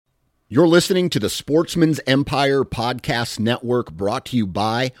You're listening to the Sportsman's Empire Podcast Network, brought to you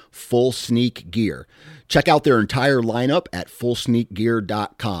by Full Sneak Gear. Check out their entire lineup at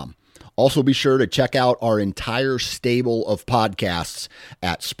fullsneakgear.com. Also be sure to check out our entire stable of podcasts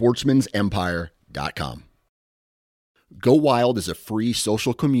at sportsmansempire.com. Go Wild is a free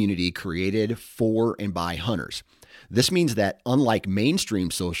social community created for and by hunters. This means that unlike mainstream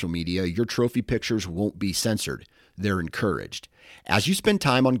social media, your trophy pictures won't be censored. They're encouraged. As you spend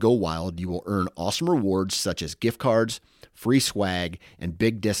time on Go Wild, you will earn awesome rewards such as gift cards, free swag, and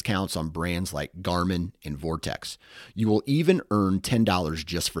big discounts on brands like Garmin and Vortex. You will even earn $10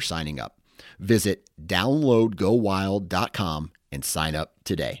 just for signing up. Visit downloadgowild.com and sign up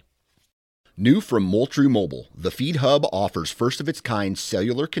today. New from Moultrie Mobile, the Feed Hub offers first-of-its-kind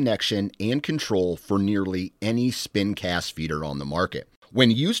cellular connection and control for nearly any spin cast feeder on the market. When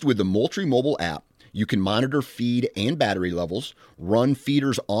used with the Moultrie Mobile app, you can monitor feed and battery levels, run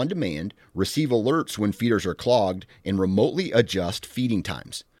feeders on demand, receive alerts when feeders are clogged, and remotely adjust feeding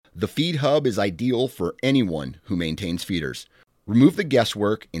times. The Feed Hub is ideal for anyone who maintains feeders. Remove the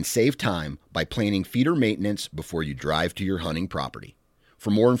guesswork and save time by planning feeder maintenance before you drive to your hunting property.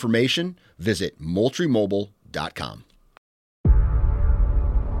 For more information, visit moultriemobile.com.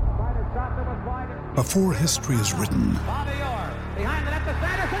 Before history is written,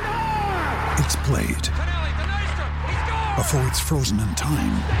 it's played. Before it's frozen in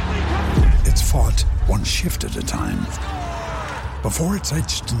time, it's fought one shift at a time. Before it's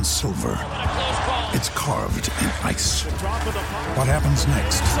etched in silver, it's carved in ice. What happens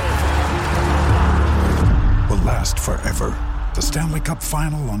next will last forever. The Stanley Cup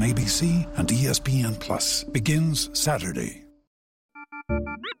Final on ABC and ESPN Plus begins Saturday.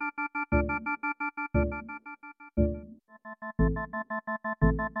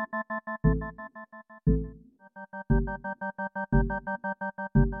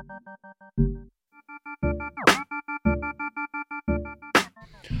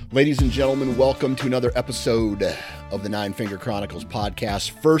 Ladies and gentlemen, welcome to another episode of the Nine Finger Chronicles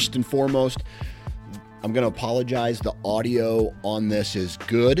podcast. First and foremost, I'm going to apologize. The audio on this is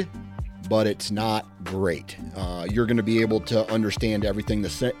good, but it's not great. You're going to be able to understand everything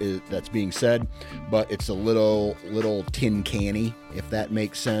that's being said, but it's a little tin canny, if that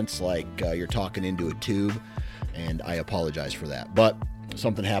makes sense, like you're talking into a tube, and I apologize for that. But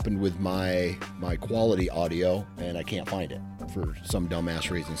something happened with my quality audio, and I can't find it for some dumbass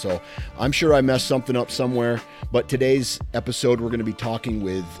reason. So I'm sure I messed something up somewhere. But today's episode, we're going to be talking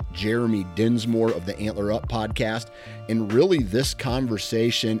with Jeremy Dinsmore of the Antler Up podcast. And really, this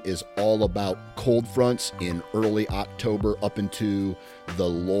conversation is all about cold fronts in early October up into the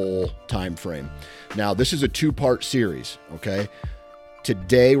lull time frame. Now, this is a two-part series, okay?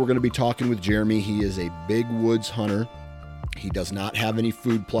 Today, we're going to be talking with Jeremy. He is a big woods hunter. He does not have any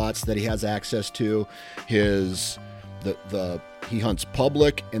food plots that he has access to. He hunts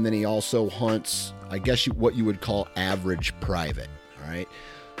public, and then he also hunts, I guess what you would call average private. All right.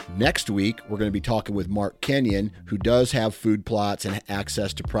 Next week, we're going to be talking with Mark Kenyon, who does have food plots and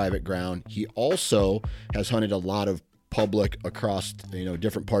access to private ground. He also has hunted a lot of public across,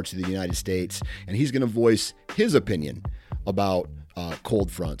 different parts of the United States, and he's going to voice his opinion about cold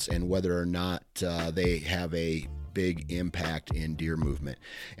fronts and whether or not they have a big impact in deer movement.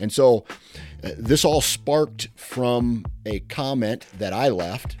 And so this all sparked from a comment that I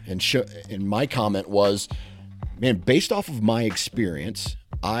left, and my comment was, man, based off of my experience,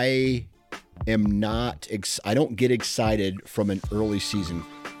 I don't get excited from an early season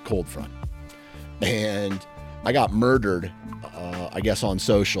cold front. And I got murdered, I guess, on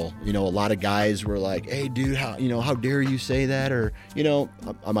social. A lot of guys were like, hey dude, how dare you say that? Or,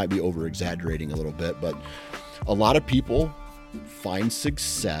 I might be over exaggerating a little bit, but a lot of people find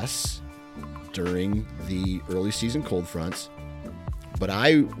success during the early season cold fronts, but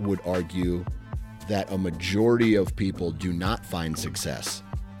I would argue that a majority of people do not find success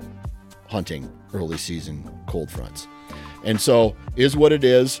hunting early season cold fronts. And so is what it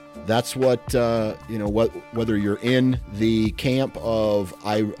is. That's what, whether you're in the camp of,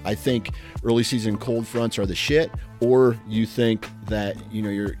 I think early season cold fronts are the shit, or you think that,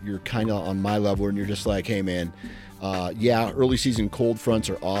 you're kind of on my level and you're just like, hey man, early season cold fronts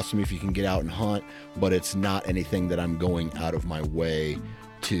are awesome if you can get out and hunt, but it's not anything that I'm going out of my way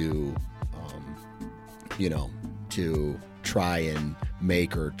to, to try and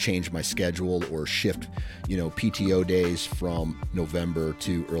make or change my schedule or shift, PTO days from November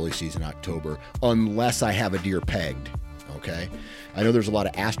to early season October, unless I have a deer pegged. Okay. I know there's a lot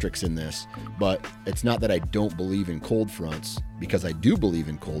of asterisks in this, but it's not that I don't believe in cold fronts, because I do believe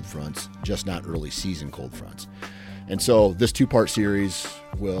in cold fronts, just not early season cold fronts. And so this two-part series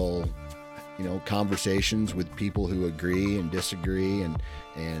will conversations with people who agree and disagree, and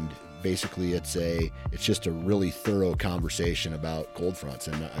basically it's just a really thorough conversation about cold fronts,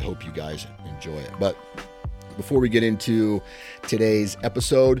 and I hope you guys enjoy it. But before we get into today's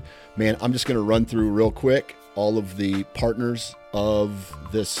episode, man, I'm just going to run through real quick all of the partners of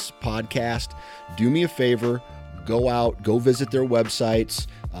this podcast. Do me a favor, go visit their websites,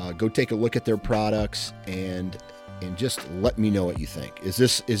 go take a look at their products, and just let me know what you think. Is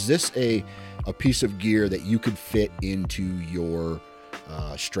this a piece of gear that you could fit into your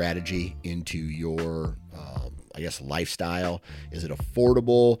strategy, into your lifestyle? Is it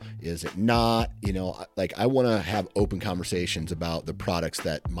affordable? Is it not? I want to have open conversations about the products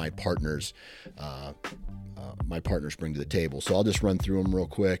that my partners bring to the table. So I'll just run through them real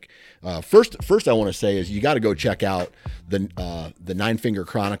quick. First I want to say is you got to go check out the Nine Finger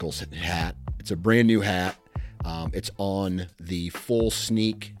Chronicles hat. It's a brand new hat. It's on the Full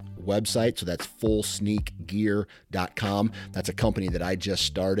Sneak website. So that's fullsneakgear.com. That's a company that I just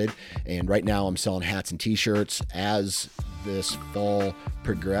started. And right now I'm selling hats and t-shirts. As this fall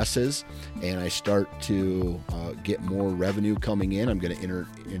progresses and I start to get more revenue coming in, I'm going to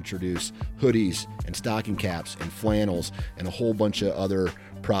introduce hoodies and stocking caps and flannels and a whole bunch of other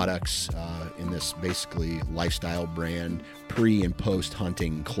products in this basically lifestyle brand, pre and post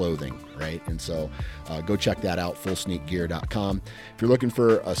hunting clothing, right? And so go check that out, fullsneakgear.com. If you're looking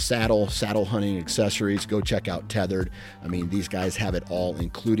for a saddle hunting accessories, go check out Tethered. I mean, these guys have it all,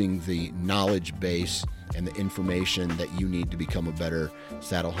 including the knowledge base and the information that you need to become a better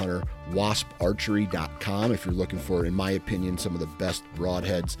saddle hunter. wasparchery.com if you're looking for, in my opinion, some of the best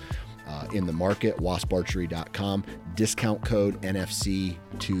broadheads in the market. wasparchery.com. Discount code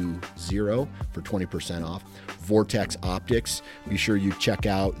NFC20 for 20% off. Vortex Optics. Be sure you check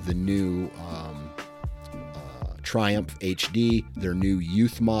out the new Triumph HD, their new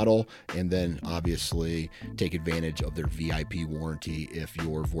youth model, and then obviously take advantage of their VIP warranty. If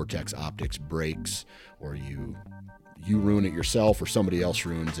your Vortex Optics breaks or you ruin it yourself or somebody else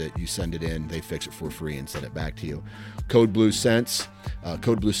ruins it, you send it in, they fix it for free and send it back to you. Code Blue Sense,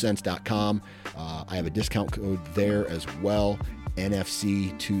 codebluesense.com. I have a discount code there as well,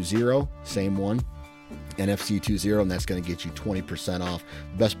 NFC20, same one, NFC20, and that's going to get you 20% off.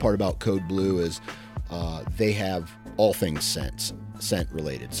 The best part about Code Blue is they have all things scent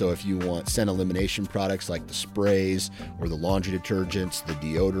related. So if you want scent elimination products like the sprays or the laundry detergents, the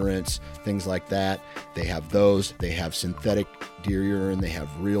deodorants, things like that, they have those. They have synthetic deer urine, they have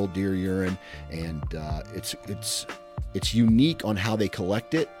real deer urine, and it's unique on how they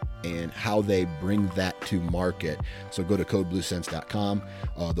collect it and how they bring that to market. So go to codebluesense.com.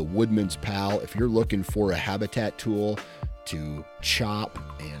 The Woodman's Pal, if you're looking for a habitat tool to chop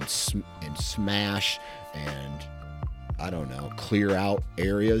and smash and clear out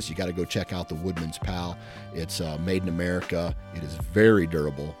areas, you got to go check out the Woodman's Pal. It's made in America. It is very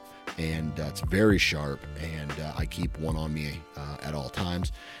durable and it's very sharp, and I keep one on me at all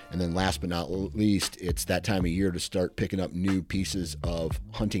times. And then last but not least, it's that time of year to start picking up new pieces of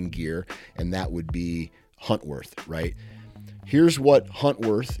hunting gear, and that would be Huntworth, right? Here's what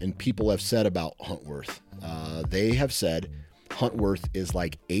Huntworth and people have said about Huntworth. They have said Huntworth is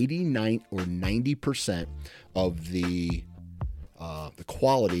like 89 or 90% of the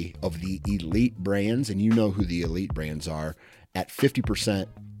quality of the elite brands, and you know who the elite brands are, at 50%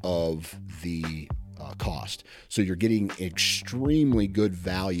 of the cost. So you're getting extremely good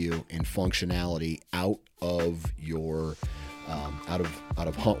value and functionality out of your out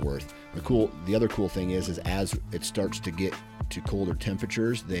of Huntworth. The other cool thing is as it starts to get to colder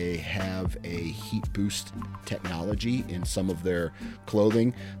temperatures, they have a heat boost technology in some of their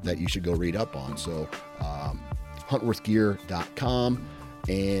clothing that you should go read up on. So huntworthgear.com,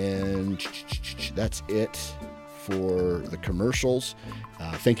 and that's it for the commercials.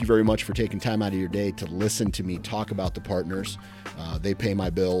 Thank you very much for taking time out of your day to listen to me talk about the partners. They pay my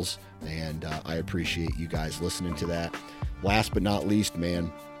bills, and I appreciate you guys listening to that. Last but not least,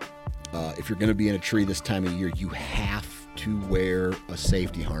 man, if you're going to be in a tree this time of year, you have to wear a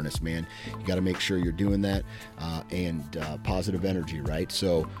safety harness, man. You got to make sure you're doing that, and positive energy, right?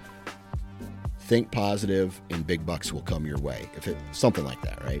 So think positive and big bucks will come your way, something like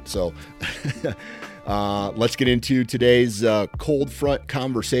that, right? So let's get into today's cold front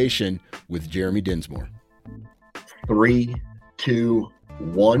conversation with Jeremy Dinsmore. 3, 2,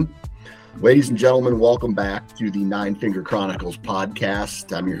 1. Ladies and gentlemen, welcome back to the Nine Finger Chronicles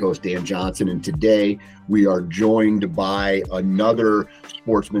podcast. I'm your host, Dan Johnson, and today we are joined by another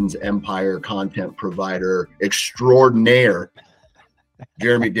Sportsman's Empire content provider extraordinaire,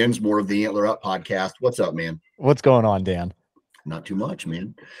 Jeremy Dinsmore of the Antler Up podcast. What's up, man? What's going on, Dan? Not too much,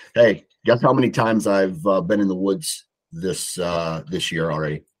 man. Hey, guess how many times I've been in the woods this year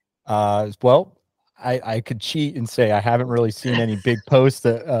already? Well, I could cheat and say I haven't really seen any big posts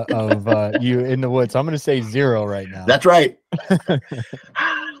of you in the woods. So I'm going to say 0 right now. That's right.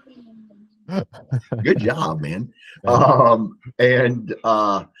 Good job, man. But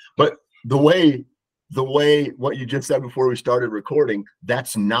the way what you just said before we started recording,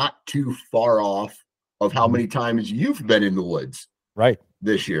 that's not too far off of how many times you've been in the woods right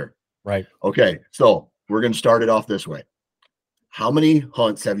this year. Right. Okay. So we're going to start it off this way. How many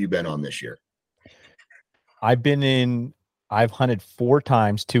hunts have you been on this year? I've hunted 4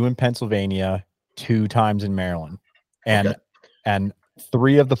 times, 2 in Pennsylvania, 2 times in Maryland. And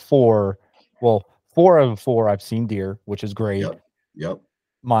 3 of the 4, well, 4 of the 4 I've seen deer, which is great. Yep.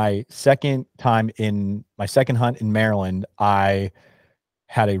 My second hunt in Maryland, I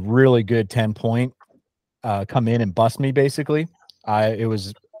had a really good 10-point come in and bust me basically.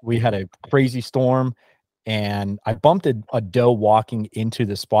 We had a crazy storm and I bumped a doe walking into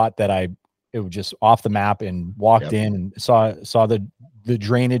the spot that it was just off the map and walked in and saw the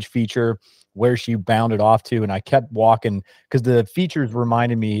drainage feature where she bounded off to. And I kept walking because the features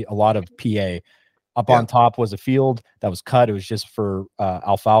reminded me a lot of PA. Up on top was a field that was cut. It was just for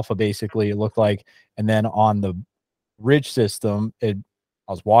alfalfa, basically, it looked like. And then on the ridge system, I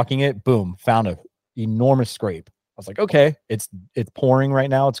was walking it, boom, found an enormous scrape. I was like, okay, it's pouring right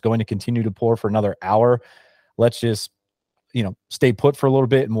now. It's going to continue to pour for another hour. Let's just, stay put for a little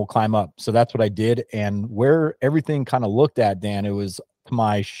bit and we'll climb up. So that's what I did. And where everything kind of looked at, Dan, it was to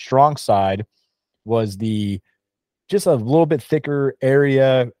my strong side was just a little bit thicker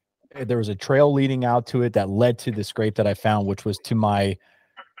area. There was a trail leading out to it that led to the scrape that I found, which was to my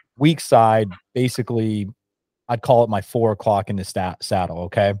weak side. Basically, I'd call it my 4 o'clock in the saddle.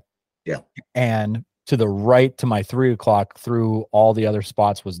 Okay. Yeah. And to the right, to my 3 o'clock through all the other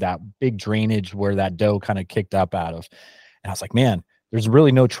spots was that big drainage where that doe kind of kicked up out of. And I was like, man, there's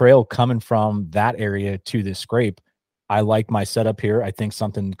really no trail coming from that area to this scrape. I like my setup here. I think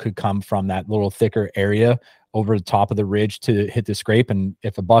something could come from that little thicker area over the top of the ridge to hit the scrape. And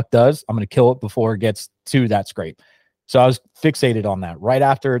if a buck does, I'm going to kill it before it gets to that scrape. So I was fixated on that. Right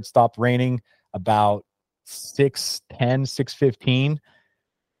after it stopped raining, about 6:10, 6:15,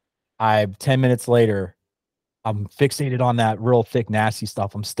 10 minutes later, I'm fixated on that real thick, nasty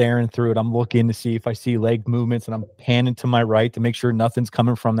stuff. I'm staring through it. I'm looking to see if I see leg movements, and I'm panning to my right to make sure nothing's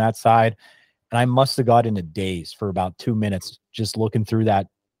coming from that side. And I must have got in a daze for about 2 minutes just looking through that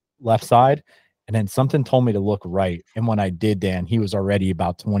left side. And then something told me to look right. And when I did, Dan, he was already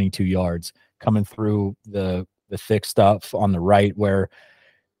about 22 yards coming through the thick stuff on the right where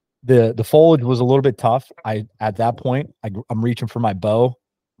the foliage was a little bit tough. At that point, I'm reaching for my bow.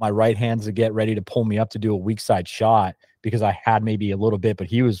 My right hand's to get ready to pull me up to do a weak side shot because I had maybe a little bit, but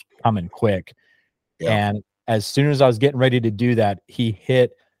he was coming quick. Yeah. And as soon as I was getting ready to do that, he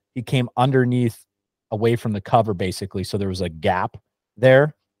came underneath away from the cover basically. So there was a gap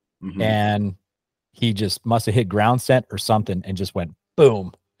there and he just must have hit ground scent or something and just went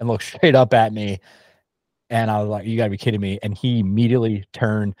boom and looked straight up at me. And I was like, you gotta be kidding me. And he immediately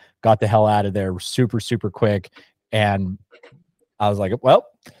turned, got the hell out of there super, super quick. And I was like, well,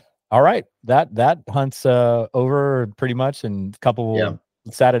 all right, that hunt's over pretty much. And a couple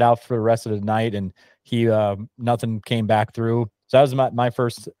sat it out for the rest of the night and he, nothing came back through. So that was my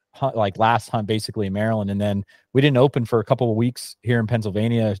first hunt, like last hunt basically in Maryland. And then we didn't open for a couple of weeks here in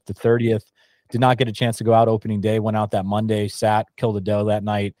Pennsylvania, the 30th, did not get a chance to go out opening day, went out that Monday, killed a doe that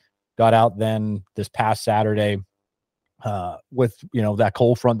night, got out then this past Saturday with, that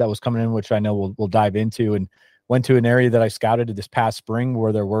cold front that was coming in, which I know we'll dive into, and went to an area that I scouted this past spring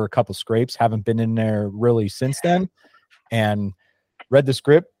where there were a couple scrapes, haven't been in there really since then, and read the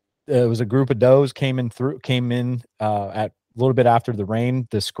script. It was a group of does came in at a little bit after the rain.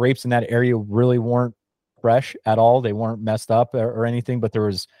 The scrapes in that area really weren't fresh at all. They weren't messed up or anything, but there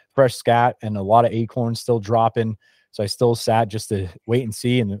was fresh scat and a lot of acorns still dropping. So I still sat just to wait and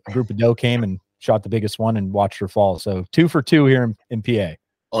see. And a group of doe came and shot the biggest one and watched her fall. So 2 for 2 here in PA.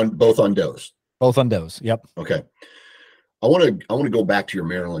 Both on does. Both on does. Yep. Okay. I want to go back to your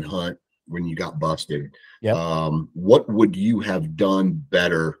Maryland hunt when you got busted. Yeah. What would you have done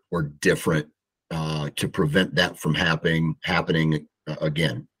better or different to prevent that from happening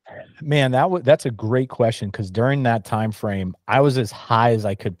again? Man, that's a great question, because during that time frame, I was as high as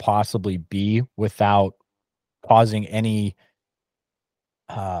I could possibly be without causing any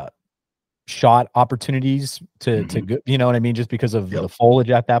shot opportunities to go, you know what I mean? Just because of the foliage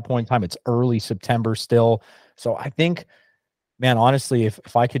at that point in time. It's early September still. So I think, man, honestly,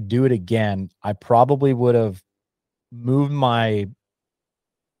 if I could do it again, I probably would have moved my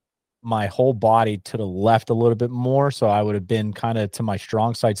whole body to the left a little bit more. So I would have been kind of to my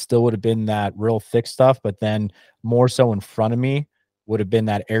strong side, still would have been that real thick stuff, but then more so in front of me would have been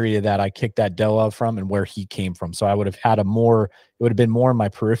that area that I kicked that doe out from and where he came from. So I would have had it would have been more in my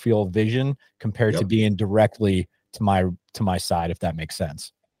peripheral vision compared to being directly to my side, if that makes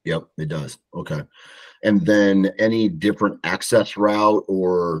sense. Yep, it does. Okay. And then any different access route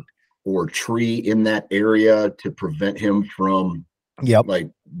or tree in that area to prevent him from like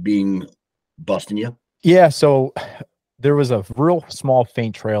being busting you? Yeah. So there was a real small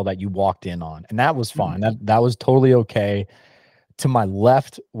faint trail that you walked in on, and that was fine. That was totally okay. To my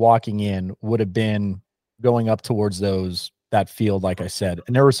left, walking in would have been going up towards that field, like I said.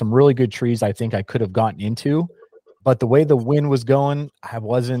 And there were some really good trees I think I could have gotten into, but the way the wind was going, it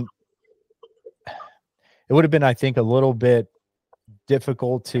would have been, I think, a little bit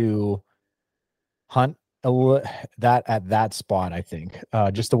difficult to hunt that at that spot, I think.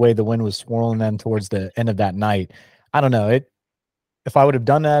 Just the way the wind was swirling then towards the end of that night. I don't know. If I would have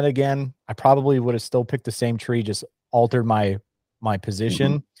done that again, I probably would have still picked the same tree, just altered my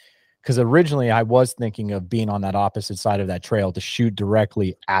position. Because originally I was thinking of being on that opposite side of that trail to shoot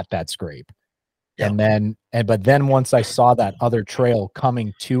directly at that scrape. But then once I saw that other trail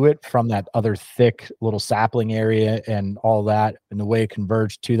coming to it from that other thick little sapling area and all that, and the way it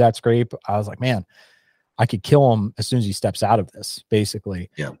converged to that scrape, I was like, man, I could kill him as soon as he steps out of this, basically.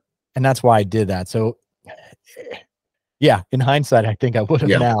 Yeah. And that's why I did that. So yeah, in hindsight, I think I would have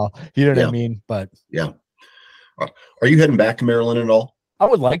now, you know what I mean? But yeah. Are you heading back to Maryland at all? I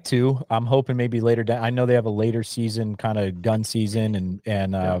would like to. I'm hoping maybe later down. I know they have a later season, kind of gun season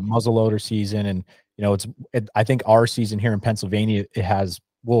and muzzleloader season, and I think our season here in Pennsylvania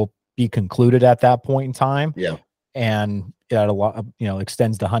will be concluded at that point in time. Yeah, and it had a lot,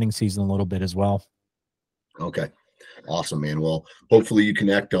 extends the hunting season a little bit as well. Okay, awesome, man. Well, hopefully you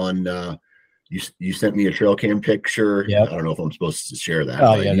connect on. You sent me a trail cam picture. Yep. I don't know if I'm supposed to share that.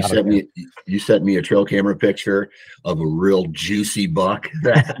 Oh, yeah, you sent me a trail camera picture of a real juicy buck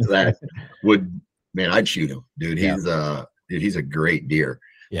that would, man, I'd shoot him, dude. He's a great deer.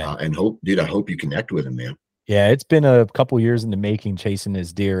 Yeah. I hope you connect with him, man. Yeah, it's been a couple years in the making chasing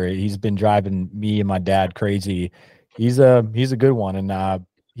this deer. He's been driving me and my dad crazy. He's a good one, and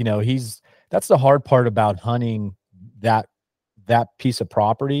that's the hard part about hunting that piece of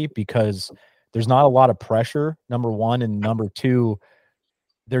property, because there's not a lot of pressure, number one, and number two,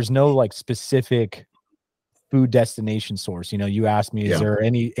 there's no like specific food destination source. You asked me, is there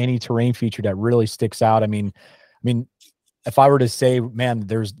any terrain feature that really sticks out? I mean, if I were to say, man,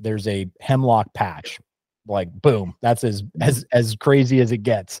 there's a hemlock patch, like boom, that's as crazy as it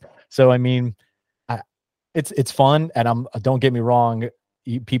gets. So I mean, it's fun, and don't get me wrong,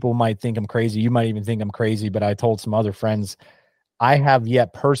 people might think I'm crazy. You might even think I'm crazy, but I told some other friends, I have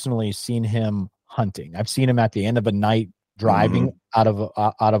yet personally seen him hunting. I've seen him at the end of a night driving out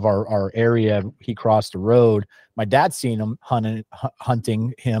of our area. He crossed the road. My dad's seen him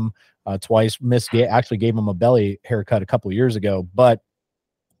hunting him twice. Actually gave him a belly haircut a couple of years ago. But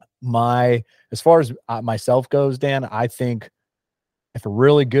as far as myself goes, Dan, I think if a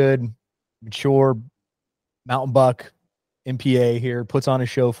really good, mature mountain buck MPA here puts on a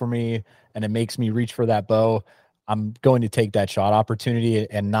show for me and it makes me reach for that bow, I'm going to take that shot opportunity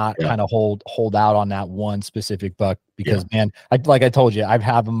and not kind of hold out on that one specific buck, because man, like I told you, I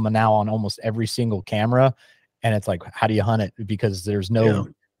have them now on almost every single camera, and it's like, how do you hunt it? Because there's no,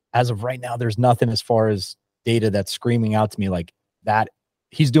 as of right now, there's nothing as far as data that's screaming out to me like that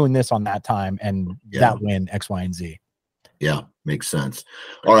he's doing this on that time and that win X, Y, and Z. Yeah, makes sense.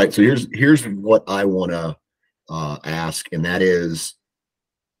 All right, so here's what I want to ask, and that is,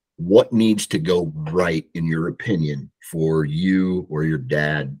 what needs to go right, in your opinion, for you or your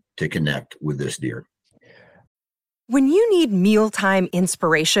dad to connect with this deer? When you need mealtime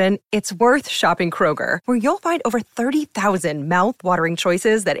inspiration, it's worth shopping Kroger, where you'll find over 30,000 mouth-watering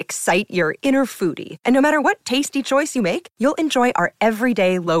choices that excite your inner foodie. And no matter what tasty choice you make, you'll enjoy our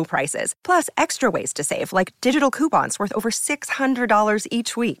everyday low prices, plus extra ways to save, like digital coupons worth over $600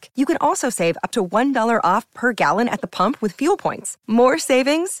 each week. You can also save up to $1 off per gallon at the pump with fuel points. More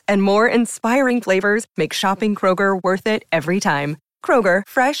savings and more inspiring flavors make shopping Kroger worth it every time. Kroger,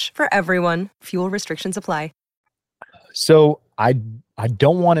 fresh for everyone. Fuel restrictions apply. So I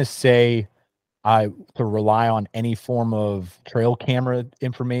don't want to say to rely on any form of trail camera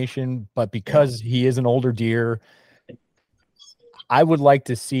information, but because he is an older deer, I would like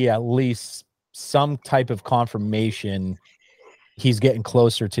to see at least some type of confirmation he's getting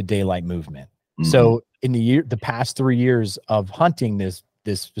closer to daylight movement. So in the past 3 years of hunting this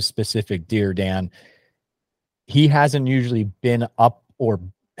specific deer, Dan, he hasn't usually been up or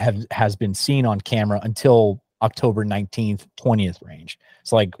has been seen on camera until October 19th, 20th range.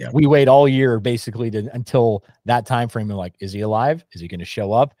 It's like we wait all year basically until that time frame. And like, is he alive? Is he going to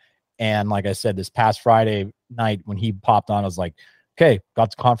show up? And like I said, this past Friday night when he popped on, I was like, okay,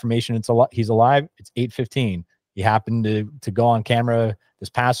 got the confirmation he's alive. It's 8:15. He happened to go on camera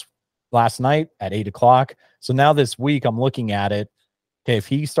last night at 8:00. So now this week I'm looking at it. Okay, if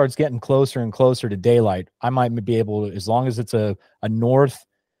he starts getting closer and closer to daylight, I might be able to, as long as it's a north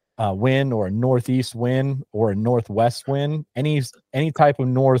wind or a northeast wind or a northwest wind, any type of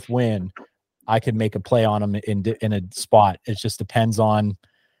north wind, I could make a play on him in a spot. It just depends on,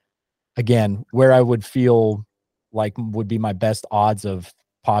 again, where I would feel like would be my best odds of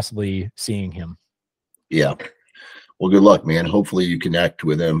possibly seeing him. Yeah. Well, good luck, man. Hopefully you connect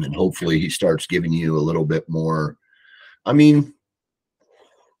with him and hopefully he starts giving you a little bit more. I mean,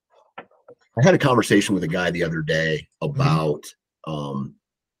 I had a conversation with a guy the other day about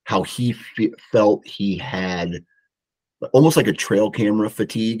how he felt he had almost like a trail camera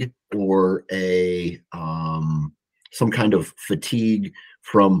fatigue or a some kind of fatigue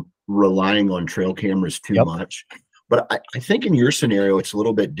from relying on trail cameras too much. But I think in your scenario, it's a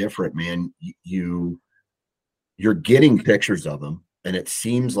little bit different, man. You're getting pictures of him, and it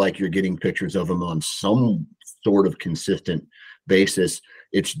seems like you're getting pictures of him on some sort of consistent basis.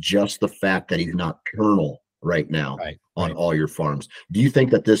 It's just the fact that he's not kernel right now on all your farms. Do you think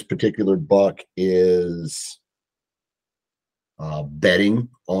that this particular buck is bedding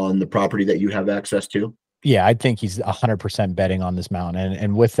on the property that you have access to? Yeah, I think he's 100% betting on this mountain.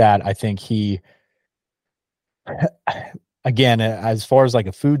 And with that, I think he, again, as far as like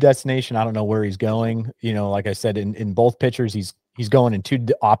a food destination, I don't know where he's going. You know, like I said, in both pictures, he's going in two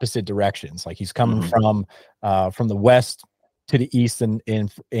opposite directions. Like he's coming from the west to the east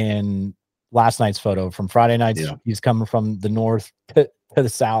in last night's photo. From Friday nights, he's coming from the north to the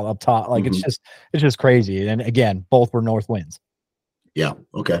south up top. Like it's just crazy. And again, both were north winds. Yeah.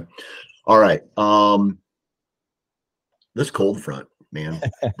 Okay. All right. This cold front, man,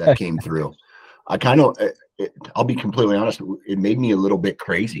 that came through. I kind of, I'll be completely honest, it made me a little bit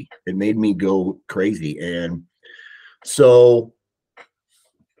crazy. It made me go crazy. And so,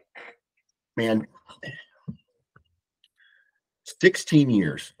 man, 16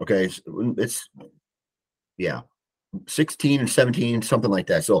 years. Okay. It's 16 and 17, something like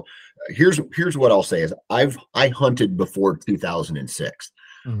that. So here's what I'll say is I hunted before 2006,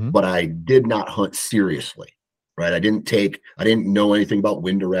 but I did not hunt seriously. Right. I didn't know anything about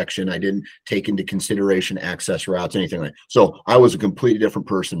wind direction. I didn't take into consideration access routes, anything like that. So I was a completely different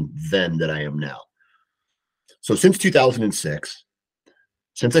person then than I am now. So since 2006,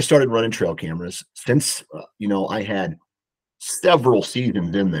 since I started running trail cameras, since, I had several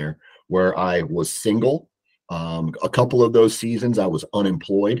seasons in there where I was single. A couple of those seasons I was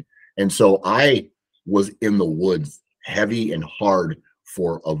unemployed. And so I was in the woods heavy and hard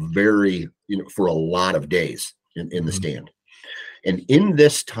for for a lot of days in the stand. And in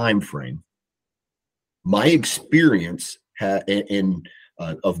this time frame, my experience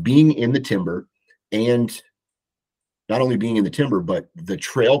of being in the timber, and not only being in the timber, but the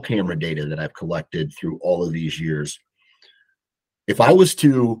trail camera data that I've collected through all of these years, if I was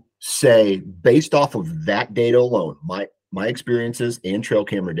to say, based off of that data alone, my experiences and trail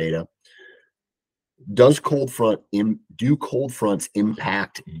camera data, do cold fronts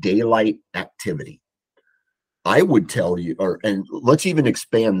impact daylight activity? I would tell you, and let's even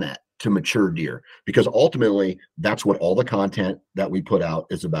expand that to mature deer, because ultimately that's what all the content that we put out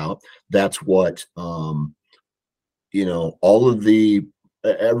is about. That's what, all of the,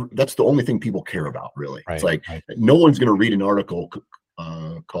 that's the only thing people care about, really. It's like no one's going to read an article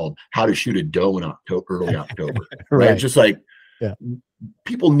called "How to Shoot a Doe in early October." Right? It's just like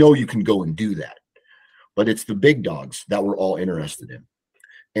people know you can go and do that, but it's the big dogs that we're all interested in.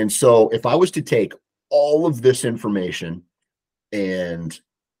 And so, if I was to take all of this information and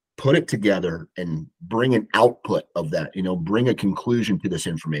put it together and bring an output of that, bring a conclusion to this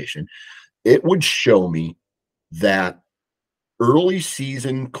information, it would show me that early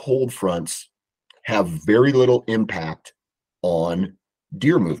season cold fronts have very little impact on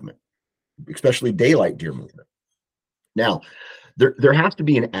deer movement, especially daylight deer movement. Now, there has to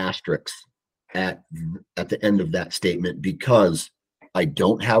be an asterisk at the end of that statement, because I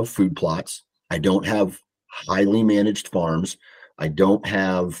don't have food plots. I don't have highly managed farms. I don't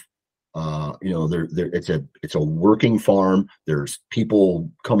have, it's a working farm. There's people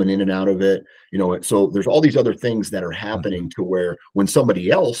coming in and out of it, so there's all these other things that are happening to where when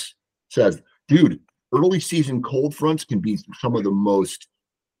somebody else says, dude, early season cold fronts can be some of the most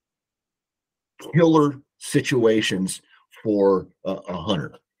killer situations for a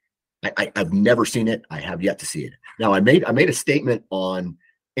hunter. I've never seen it. I have yet to see it. Now, I made a statement on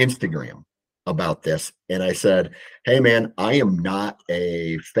Instagram about this, and I said, hey, man, I am not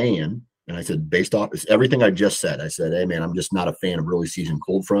a fan. And I said, based off everything I just said, I said, hey, man, I'm just not a fan of early season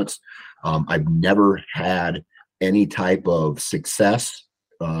cold fronts. I've never had any type of success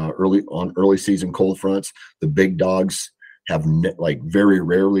early season cold fronts. The big dogs have very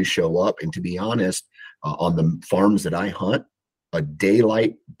rarely show up. And to be honest, on the farms that I hunt, a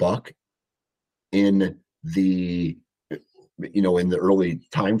daylight buck in the early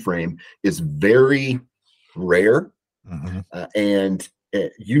time frame is very rare. And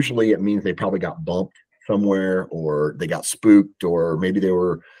usually it means they probably got bumped somewhere, or they got spooked, or maybe they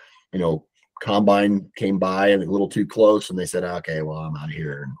were, combine came by and a little too close and they said, okay, well, I'm out of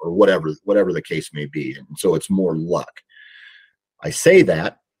here, or whatever the case may be. And so it's more luck. I say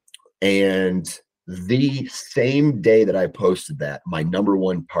that, and the same day that I posted that, my number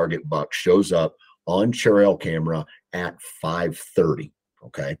one target buck shows up on trail camera at 5:30.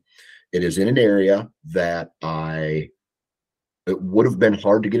 Okay. It is in an area that it would have been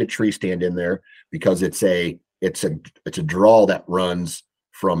hard to get a tree stand in there, because it's a draw that runs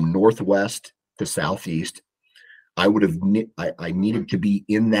from northwest to southeast. I needed to be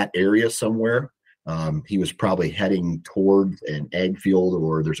in that area somewhere. He was probably heading towards an egg field,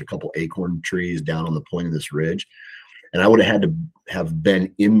 or there's a couple acorn trees down on the point of this ridge. And I would have had to have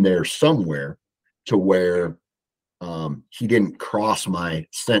been in there somewhere to where he didn't cross my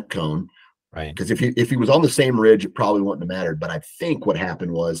scent cone. Right. Because if he was on the same ridge, it probably wouldn't have mattered. But I think what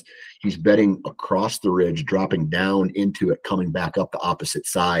happened was he's bedding across the ridge, dropping down into it, coming back up the opposite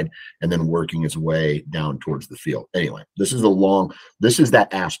side, and then working his way down towards the field. Anyway, this is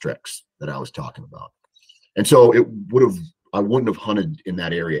that Asterix that I was talking about. And so I wouldn't have hunted in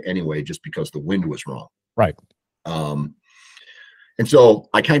that area anyway, just because the wind was wrong. Right. And so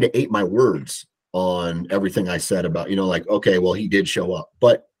I kind of ate my words on everything I said about, okay, well, he did show up.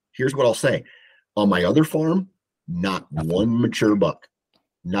 But here's what I'll say. On my other farm, not one mature buck.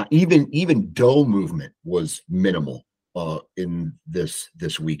 Not even doe movement was minimal in this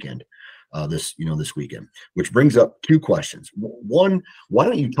weekend. This weekend, which brings up two questions. One, why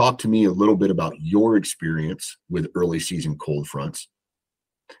don't you talk to me a little bit about your experience with early season cold fronts,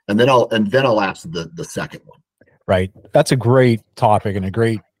 and then I'll ask the second one. Right. That's a great topic and a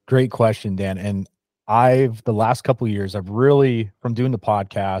great question, Dan. And the last couple of years, I've really, from doing the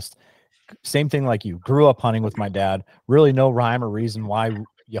podcast, same thing like you, grew up hunting with my dad, really no rhyme or reason why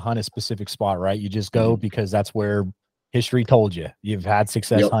you hunt a specific spot, right? You just go because that's where history told you. You've had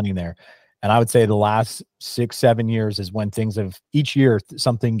success hunting there. And I would say the last 6-7 years is when things have, each year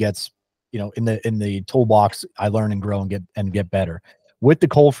something gets, in the toolbox, I learn and grow and get better. With the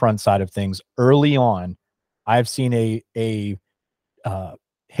cold front side of things, early on, I've seen a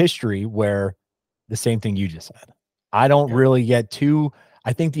history where the same thing you just said. I don't really get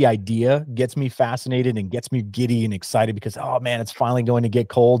I think the idea gets me fascinated and gets me giddy and excited because, oh man, it's finally going to get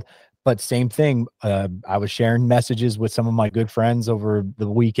cold. But same thing, I was sharing messages with some of my good friends over the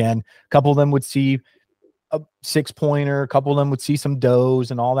weekend. A couple of them would see a 6-pointer, a couple of them would see some does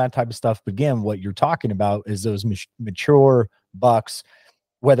and all that type of stuff. But again, what you're talking about is those mature bucks,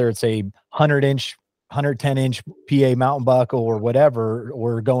 whether it's a 100-inch, 110-inch PA mountain buck or whatever,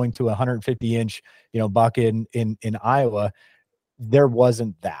 or going to a 150-inch, buck in Iowa. There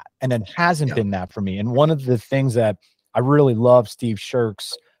wasn't that, and it hasn't been that for me. And one of the things that I really love Steve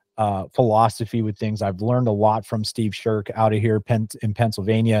Shirk's philosophy with things. I've learned a lot from Steve Shirk out of here in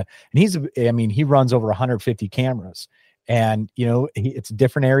Pennsylvania, and he runs over 150 cameras. And it's a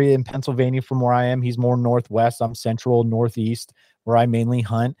different area in Pennsylvania from where I am. He's more northwest. I'm central northeast, where I mainly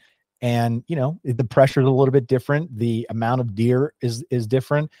hunt. And the pressure is a little bit different. The amount of deer is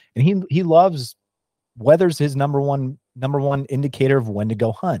different, and he loves weather's his number one indicator of when to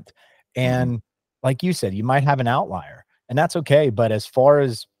go hunt. And like you said, you might have an outlier, and that's okay. But as far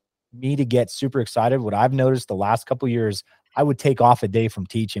as me to get super excited, what I've noticed the last couple of years, I would take off a day from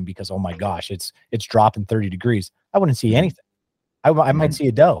teaching because, oh my gosh, it's dropping 30 degrees. I wouldn't see anything. I might see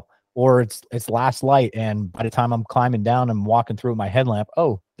a doe, or it's last light, and by the time I'm climbing down and walking through with my headlamp,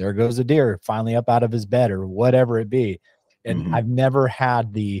 oh, there goes a deer finally up out of his bed or whatever it be. And I've never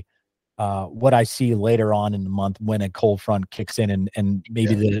had the what I see later on in the month when a cold front kicks in, and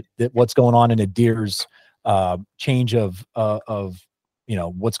maybe what's going on in a deer's change of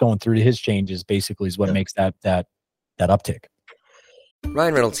what's going through to his changes basically is what makes that uptick.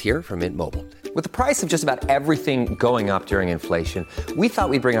 Ryan Reynolds here from Mint Mobile. With the price of just about everything going up during inflation, we thought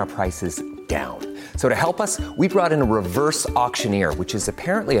we'd bring our prices down. So to help us, we brought in a reverse auctioneer, which is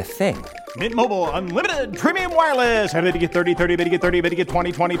apparently a thing. Mint Mobile Unlimited Premium Wireless. How to get 30, 30, bit to get 30, bit to get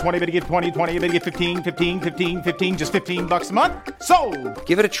 20, 20, 20, bit to get 20, 20, bit to get 15, 15, 15, 15, just $15 a month? Sold!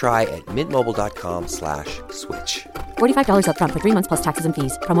 Give it a try at mintmobile.com/switch. $45 up front for 3 months plus taxes and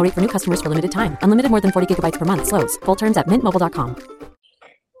fees. Promo rate for new customers for limited time. Unlimited more than 40 gigabytes per month. Slows full terms at mintmobile.com.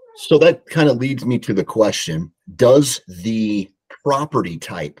 So that kind of leads me to the question, does the property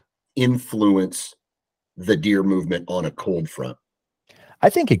type influence the deer movement on a cold front? I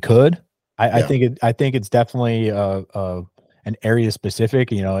think it could. I think it's definitely an area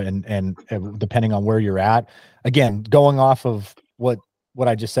specific, and depending on where you're at. Again, going off of what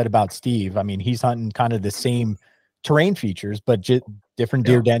I just said about Steve, I mean, he's hunting kind of the same terrain features, but different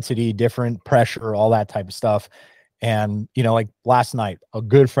deer density, different pressure, all that type of stuff. And, like last night, a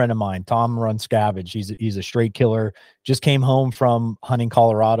good friend of mine, Tom runs Scavenge. He's a straight killer, just came home from hunting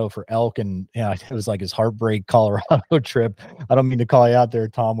Colorado for elk. And it was like his heartbreak Colorado trip. I don't mean to call you out there,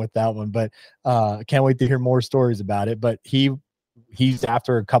 Tom, with that one, but can't wait to hear more stories about it. But he's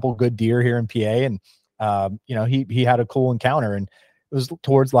after a couple good deer here in PA. And, he had a cool encounter, and it was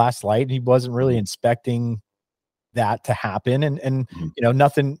towards last light, and he wasn't really inspecting that to happen. And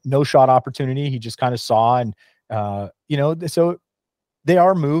nothing, no shot opportunity. He just kind of saw, and, so they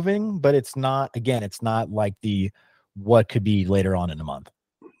are moving, but it's not like what could be later on in the month.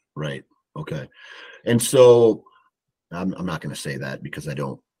 Right. Okay. And so I'm not going to say that because I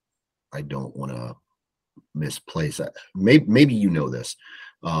don't want to misplace that. Maybe this.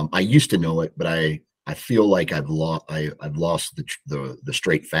 I used to know it, but I feel like I've lost the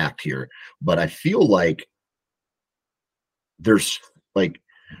straight fact here, but I feel like there's like,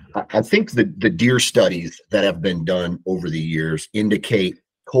 I think the deer studies that have been done over the years indicate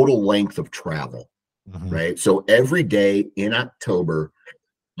total length of travel, right? So every day in October,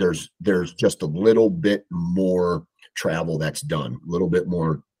 there's just a little bit more travel that's done, a little bit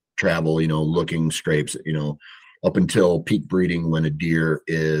more travel, looking scrapes, up until peak breeding when a deer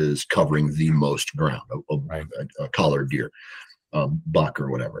is covering the most ground, a collared deer, buck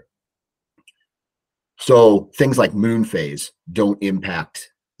or whatever. So things like moon phase don't impact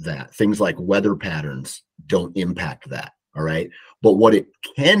that. Things like weather patterns don't impact that. All right. But what it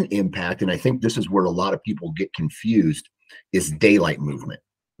can impact, and I think this is where a lot of people get confused, is daylight movement.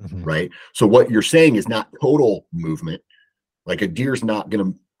 Right. So what you're saying is not total movement. Like a deer's not going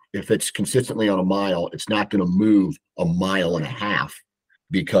to, if it's consistently on a mile, it's not going to move a mile and a half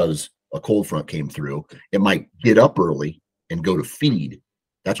because a cold front came through. It might get up early and go to feed.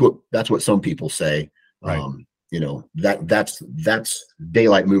 That's what some people say. Right. That's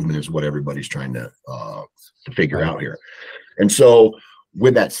daylight movement is what everybody's trying to figure out here. And so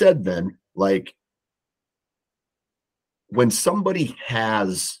with that said, then, like, when somebody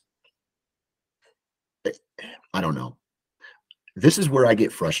has, I don't know, this is where I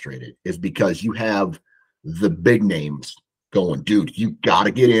get frustrated, is because you have the big names going, dude, you got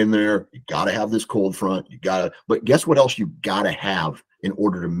to get in there. You got to have this cold front. But guess what else you got to have in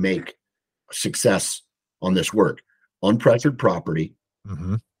order to make success on this work? Unpressured property,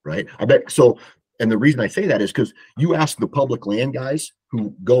 right? I bet. So, and the reason I say that is because you ask the public land guys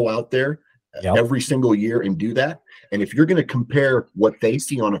who go out there every single year and do that. And if you're going to compare what they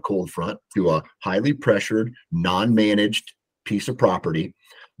see on a cold front to a highly pressured, non-managed piece of property,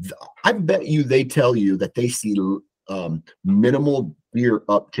 I bet you they tell you that they see minimal deer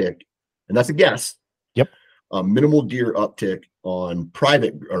uptick, and that's a guess. Minimal deer uptick on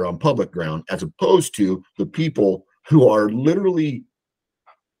private or on public ground, as opposed to the people who are literally,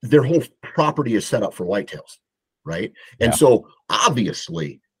 their whole property is set up for whitetails, right? And so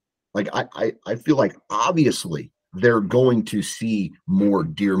obviously, like I feel like obviously they're going to see more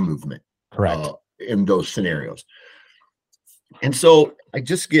deer movement, correct, in those scenarios. And so I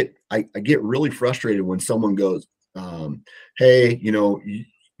just get really frustrated when someone goes, hey,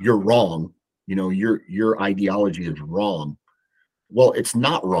 you're wrong. Your ideology is wrong. Well, it's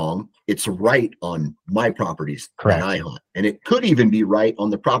not wrong. It's right on my properties that I hunt. And it could even be right on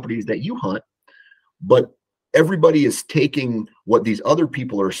the properties that you hunt. But everybody is taking what these other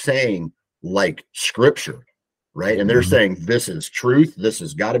people are saying like scripture, right? And they're saying this is truth. This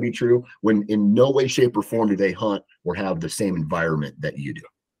has got to be true, when in no way, shape, or form do they hunt or have the same environment that you do.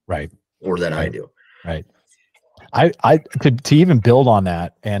 Right. Or that I do. Right. I to even build on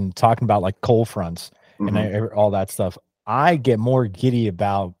that and talking about like cold fronts and all that stuff, I get more giddy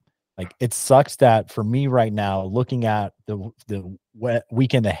about, like, it sucks that for me right now, looking at the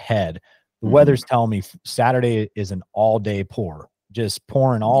weekend ahead, the weather's telling me Saturday is an all day pour, just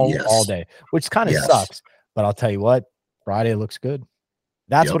pouring all day, which kind of sucks. But I'll tell you what, Friday looks good.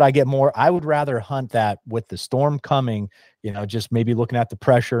 That's what I get more. I would rather hunt that with the storm coming, just maybe looking at the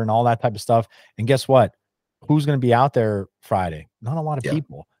pressure and all that type of stuff. And guess what? Who's going to be out there Friday? Not a lot of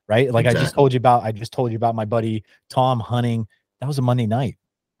people, right? Like exactly. I just told you about my buddy Tom hunting. That was a Monday night.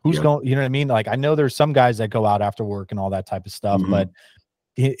 Who's going, you know what I mean? Like, I know there's some guys that go out after work and all that type of stuff, but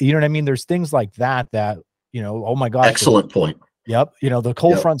you know what I mean? There's things like that, oh my gosh. Excellent point. Yep. The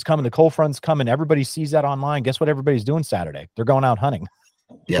cold front's coming. Everybody sees that online. Guess what everybody's doing Saturday? They're going out hunting.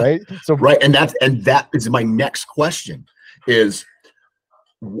 Yeah. Right. So, right. And that is my next question is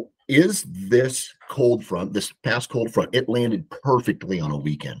this cold front, this past cold front, it landed perfectly on a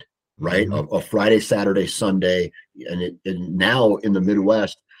weekend, right? A Friday, Saturday, Sunday. And now in the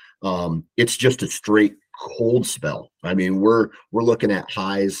Midwest, it's just a straight cold spell. I mean, we're looking at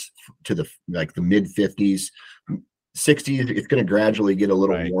highs to the mid 50s, 60s. It's going to gradually get a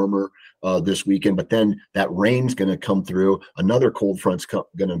little warmer this weekend, but then that rain's going to come through. Another cold front's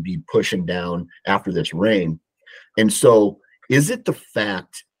going to be pushing down after this rain. And so is it the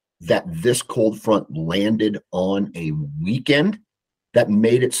fact that this cold front landed on a weekend that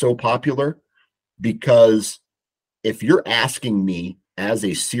made it so popular? Because if you're asking me as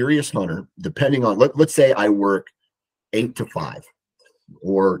a serious hunter, depending on, let's say I work 8 to 5,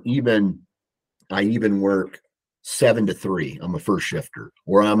 or I even work 7 to 3. I'm a first shifter,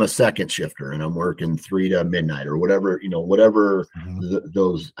 or I'm a second shifter and I'm working 3 to midnight, or whatever,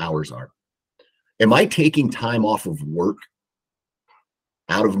 those hours are. Am I taking time off of work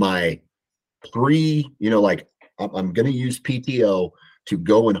out of my I'm going to use PTO to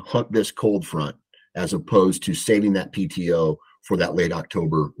go and hunt this cold front, as opposed to saving that PTO for that late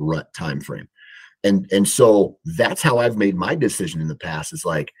October rut timeframe? And so that's how I've made my decision in the past. Is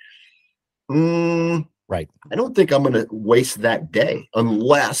like, right. I don't think I'm going to waste that day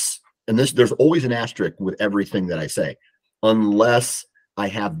unless, and there's always an asterisk with everything that I say, unless I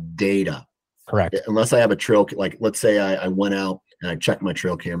have data. Correct. Unless I have a trail, like let's say I went out and I checked my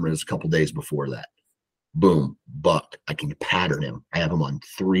trail cameras a couple days before that. Boom, buck. I can pattern him. I have him on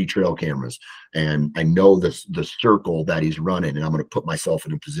 3 trail cameras, and I know the circle that he's running, and I'm going to put myself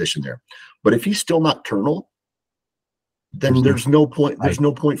in a position there. But if he's still nocturnal, then there's no point. There's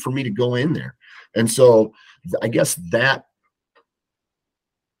no point for me to go in there. And so I guess that.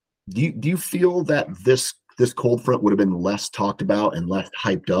 Do you feel that this cold front would have been less talked about and less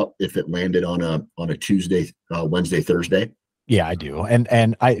hyped up if it landed on a Tuesday, Wednesday, Thursday? Yeah, I do.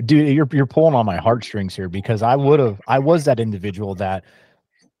 And I do. You're pulling on my heartstrings here, because I was that individual that,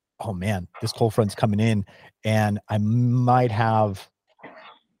 oh man, this cold front's coming in, and I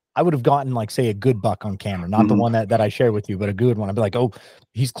would have gotten, like, say, a good buck on camera, not the one that I share with you, but a good one. I'd be like, oh,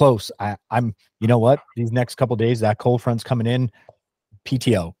 he's close. I'm, you know what? These next couple of days, that cold front's coming in,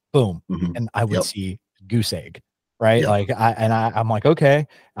 PTO, boom. And I would see goose egg, right? Like I'm like, okay,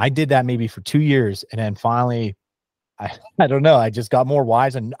 I did that maybe for 2 years. And then finally, I don't know. I just got more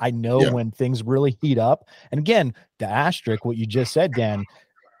wise, and I know when things really heat up. And again, the asterisk, what you just said, Dan,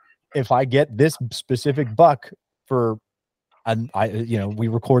 if I get this specific buck for, we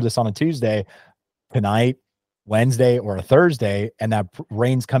record this on a Tuesday, tonight, Wednesday, or a Thursday, and that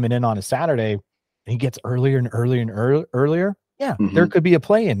rain's coming in on a Saturday, and he gets earlier and earlier and earlier. Yeah, there could be a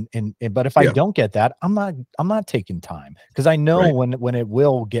play in, but if I don't get that, I'm not taking time, because I know when it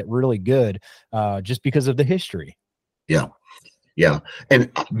will get really good, just because of the history. Yeah.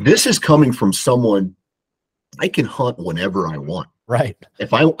 And this is coming from someone, I can hunt whenever I want. Right.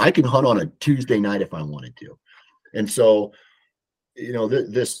 If I can hunt on a Tuesday night if I wanted to. And so,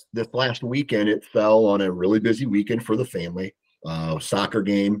 this last weekend, it fell on a really busy weekend for the family. Soccer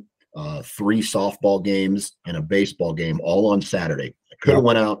game, 3 softball games, and a baseball game, all on Saturday. I could have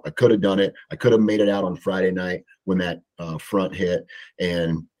went out. I could have done it. I could have made it out on Friday night when that front hit.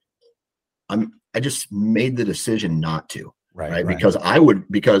 And I just made the decision not to, right? Because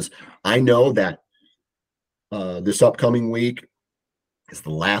I know that this upcoming week is the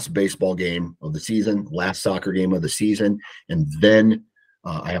last baseball game of the season, last soccer game of the season. And then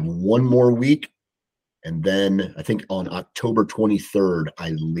I have one more week. And then I think on October 23rd, I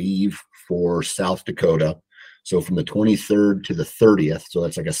leave for South Dakota. So from the 23rd to the 30th, so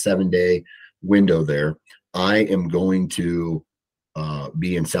that's like a 7-day window there, I am going to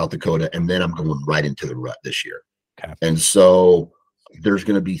be in South Dakota, and then I'm going right into the rut this year. Okay. And so there's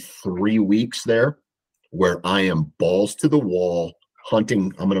going to be 3 weeks there where I am balls to the wall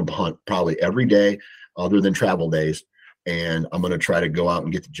hunting. I'm going to hunt probably every day other than travel days, and I'm going to try to go out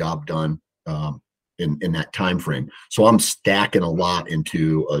and get the job done in that time frame. So I'm stacking a lot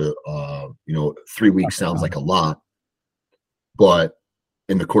into 3 weeks sounds like a lot, but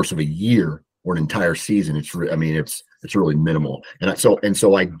in the course of a year or an entire season, it's really minimal. And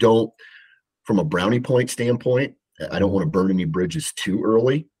so I don't, from a brownie point standpoint, I don't want to burn any bridges too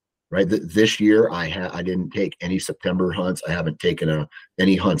early, right? This year I didn't take any September hunts. I haven't taken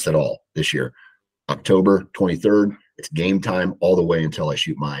any hunts at all this year. October 23rd, it's game time all the way until I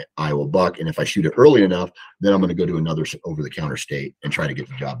shoot my Iowa buck. And if I shoot it early enough, then I'm going to go to another over-the-counter state and try to get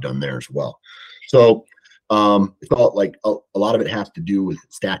the job done there as well. So it's all like a lot of it has to do with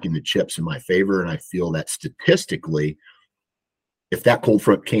stacking the chips in my favor. And I feel that statistically, if that cold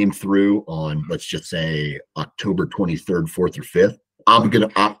front came through on, let's just say, October 23rd, 4th, or 5th,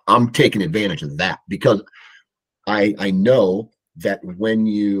 I'm taking advantage of that, because I know that when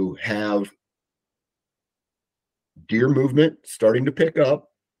you have deer movement starting to pick up,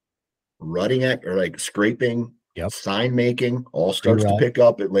 rutting or like scraping, sign making, all starts to pick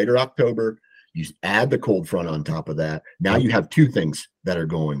up at later October. You add the cold front on top of that. Now you have two things that are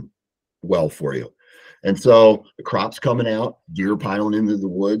going well for you. And so the crop's coming out, deer piling into the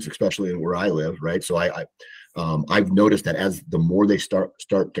woods, especially where I live, right? So I've noticed that as the more they start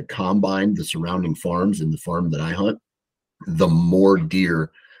to combine the surrounding farms and the farm that I hunt, the more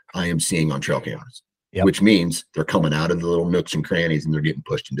deer I am seeing on trail cameras. Which means they're coming out of the little nooks and crannies and they're getting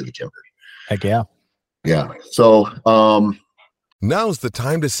pushed into the timber. Heck yeah. Yeah. So now's the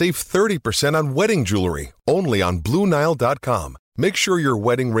time to save 30% on wedding jewelry, only on BlueNile.com. Make sure your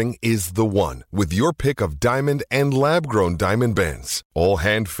wedding ring is the one with your pick of diamond and lab-grown diamond bands, all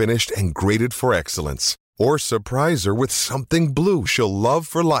hand-finished and graded for excellence. Or surprise her with something blue she'll love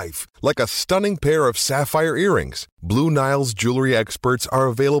for life, like a stunning pair of sapphire earrings. Blue Nile's jewelry experts are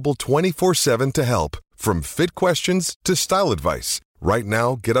available 24/7 to help, from fit questions to style advice. Right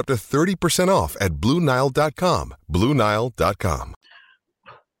now, get up to 30% off at BlueNile.com. BlueNile.com.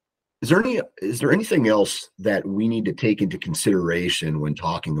 Is there anything else that we need to take into consideration when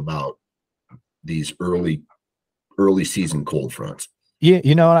talking about these early season cold fronts?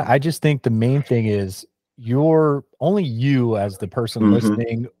 Yeah, I just think the main thing is only you as the person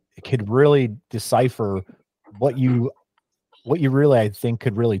listening could really decipher what you really, I think,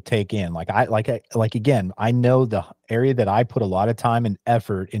 could really take in. Again, I know the area that I put a lot of time and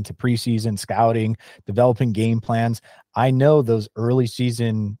effort into preseason scouting, developing game plans. I know those early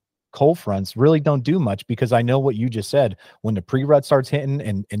season cold fronts really don't do much, because I know what you just said. When the pre-rut starts hitting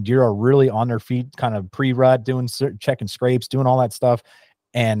and deer are really on their feet, kind of pre-rut, doing checking scrapes, doing all that stuff,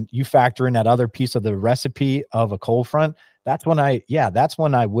 and you factor in that other piece of the recipe of a cold front, that's when I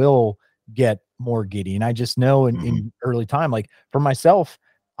will get more giddy. And I just know in early time, like for myself,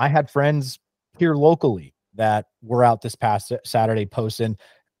 I had friends here locally that were out this past Saturday posting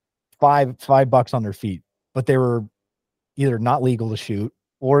 $5 on their feet, but they were either not legal to shoot,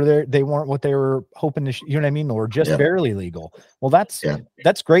 or they weren't what they were hoping to, you know what I mean? Or just barely legal. Well, that's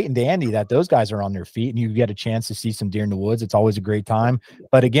great and dandy that those guys are on their feet and you get a chance to see some deer in the woods. It's always a great time.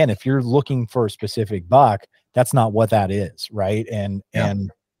 But again, if you're looking for a specific buck, that's not what that is. Right. And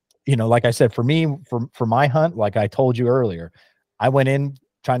like I said, for me, for my hunt, like I told you earlier, I went in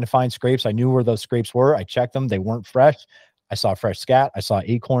trying to find scrapes. I knew where those scrapes were. I checked them. They weren't fresh. I saw fresh scat. I saw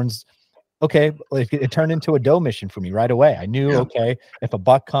acorns. Okay, it turned into a doe mission for me right away. I knew, okay, if a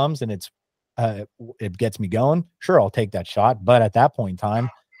buck comes and it gets me going, sure, I'll take that shot. But at that point in time,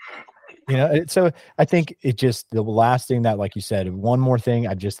 so I think it just, the last thing that, like you said, one more thing,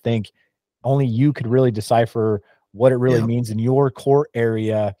 I just think only you could really decipher what it really means in your core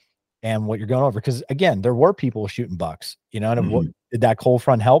area and what you're going over. Because again, there were people shooting bucks, and did that cold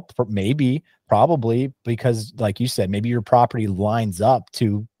front help? Maybe, probably, because like you said, maybe your property lines up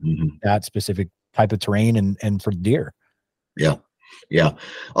to that specific type of terrain and for deer. Yeah.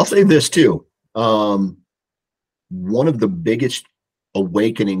 I'll say this too. One of the biggest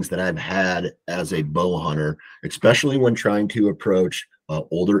awakenings that I've had as a bow hunter, especially when trying to approach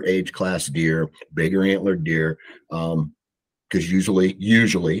older age class deer, bigger antlered deer, because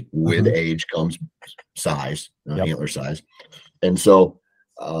usually with age comes size, antler size. And so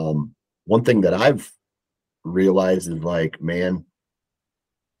one thing that I've realized is like, man,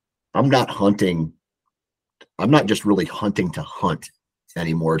 I'm not just really hunting to hunt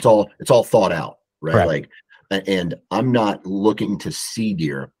anymore. It's all thought out, right? Correct. And I'm not looking to see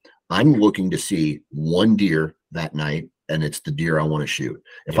deer. I'm looking to see one deer that night, and it's the deer I want to shoot.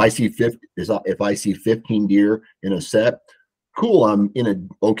 If I see 15 deer in a set, cool, I'm in an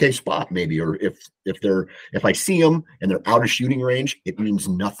okay spot maybe. Or if I see them and they're out of shooting range, it means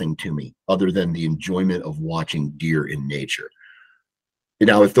nothing to me other than the enjoyment of watching deer in nature.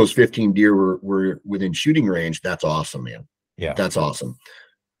 Now, if those 15 deer were within shooting range, that's awesome, man. Yeah, that's awesome.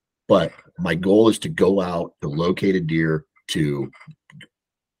 But my goal is to go out to locate a deer, to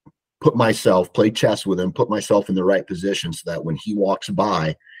play chess with him, put myself in the right position so that when he walks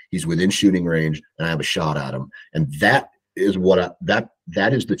by, he's within shooting range, and I have a shot at him. And that is that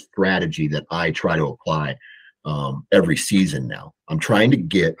is the strategy that I try to apply every season now. I'm trying to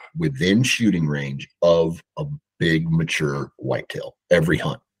get within shooting range of a big mature whitetail every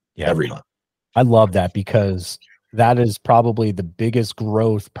hunt. Every hunt. I love that, because that is probably the biggest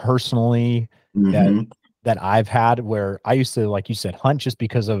growth personally that I've had, where I used to, like you said, hunt just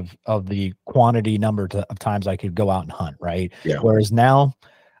because of the quantity number of times I could go out and hunt, right? Yeah. Whereas now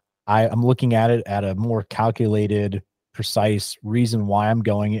I'm looking at it at a more calculated, precise reason why I'm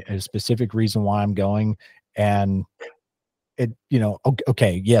going, a specific reason why I'm going. And it,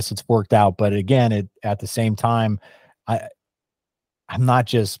 okay, yes, it's worked out, but again, at the same time, I'm not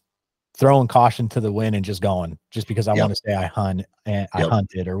just throwing caution to the wind and just going just because I want to say I hunt and I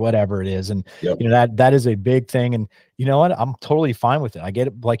hunted or whatever it is. And that is a big thing. And you know what? I'm totally fine with it. I get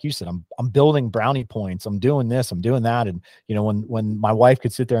it. Like you said, I'm building brownie points. I'm doing this, I'm doing that. And when my wife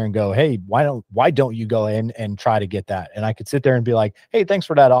could sit there and go, hey, why don't you go in and try to get that? And I could sit there and be like, hey, thanks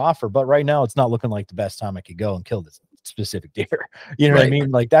for that offer, but right now it's not looking like the best time I could go and kill this specific deer. You know what I mean?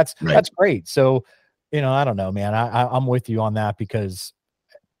 Like that's great. So, I don't know, man, I'm with you on that, because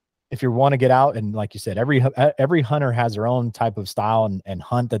if you want to get out, and like you said, every hunter has their own type of style and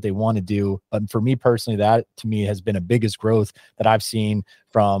hunt that they want to do. But for me personally, that to me has been a biggest growth that I've seen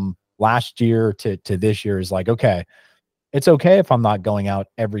from last year to this year, is like, okay, it's okay if I'm not going out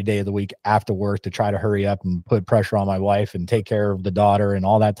every day of the week after work to try to hurry up and put pressure on my wife and take care of the daughter and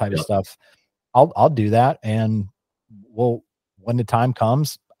all that type of stuff. I'll do that. And when the time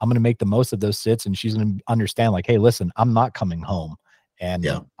comes, I'm going to make the most of those sits, and she's going to understand, like, hey, listen, I'm not coming home. And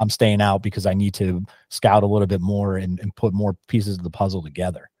I'm staying out because I need to scout a little bit more and put more pieces of the puzzle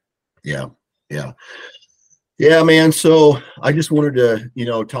together. Yeah, man. So I just wanted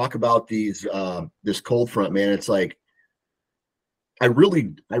to, talk about this cold front, man. It's like,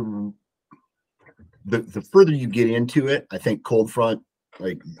 the further you get into it, I think cold fronts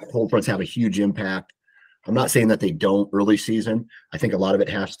have a huge impact. I'm not saying that they don't early season. I think a lot of it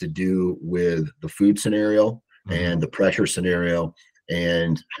has to do with the food scenario and the pressure scenario,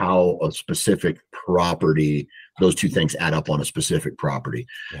 and how a specific property, those two things add up on a specific property.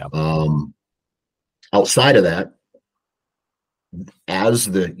 Outside of that, as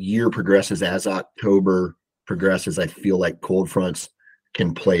the year progresses, as October progresses, I feel like cold fronts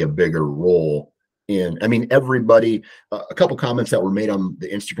can play a bigger role in, everybody, a couple comments that were made on the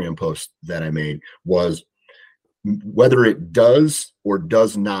Instagram post that I made was whether it does or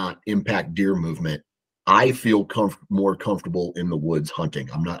does not impact deer movement. I feel more comfortable in the woods hunting.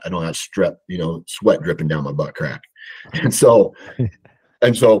 I don't have sweat dripping down my butt crack. And so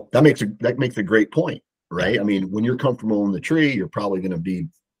that makes a great point, right? When you're comfortable in the tree, you're probably going to be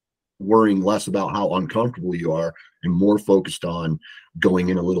worrying less about how uncomfortable you are and more focused on going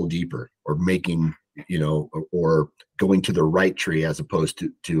in a little deeper, or making, or going to the right tree as opposed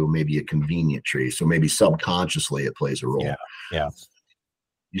to maybe a convenient tree. So maybe subconsciously it plays a role. Yeah.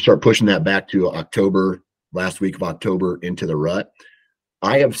 You start pushing that back to October, last week of October, into the rut.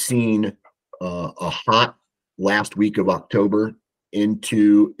 I have seen a hot last week of October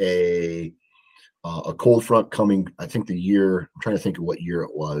into a cold front coming. I think I'm trying to think of what year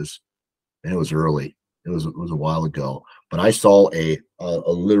it was, and it was early. It was a while ago, but I saw a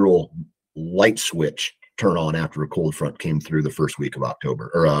literal light switch turn on after a cold front came through the first week of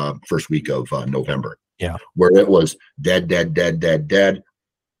October, or first week of November. Yeah, where it was dead.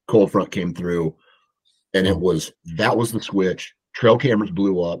 Cold front came through, and that was the switch. Trail cameras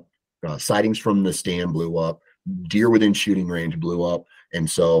blew up, sightings from the stand blew up, deer within shooting range blew up, and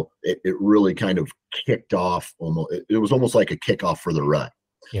so it really kind of kicked off. It was almost like a kickoff for the rut.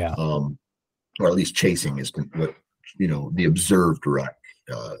 Or at least chasing is what the observed rut.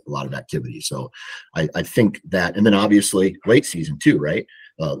 A lot of activity. So I think that, and then obviously late season too, right?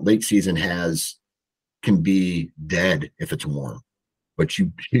 Late season can be dead if it's warm. But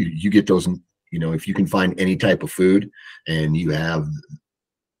you get those, if you can find any type of food, and you have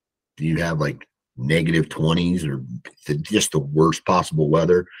like -20s or just the worst possible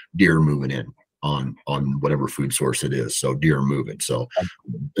weather, deer are moving in on whatever food source it is. So deer are moving. So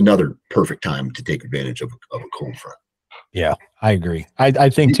another perfect time to take advantage of a cold front. Yeah, I agree. I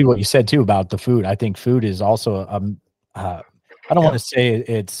think too, what you said too about the food, I think food is also, I don't want to say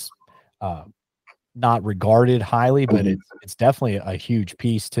it's, not regarded highly, but it's definitely a huge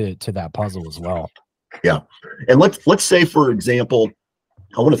piece to that puzzle as well. Yeah. And let's say, for example,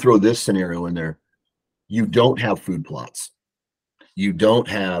 I want to throw this scenario in there. You don't have food plots. You don't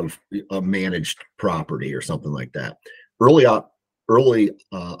have a managed property or something like that. Early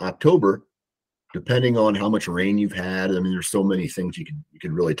October, depending on how much rain you've had. I mean, there's so many things you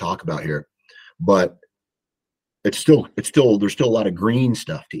could really talk about here, but there's still a lot of green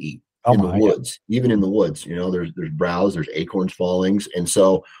stuff to eat in the woods, even in the woods. There's browse, there's acorns, fallings. And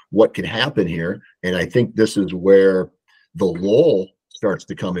so what could happen here, and I think this is where the lull starts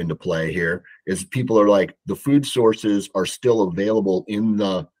to come into play here, is people are like, the food sources are still available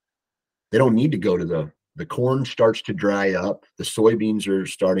they don't need to go to the corn starts to dry up, the soybeans are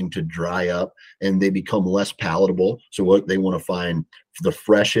starting to dry up, and they become less palatable. So what they want to find the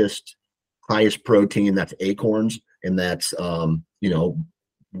freshest, highest protein, that's acorns, and that's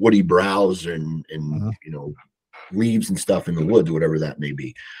woody browse and leaves and stuff in the woods, whatever that may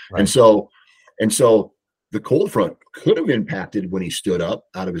be. Right. And so the cold front could have impacted when he stood up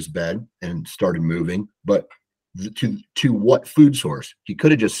out of his bed and started moving, but to what food source? He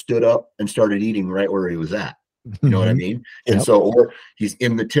could have just stood up and started eating right where he was at. You know what I mean? And so, or he's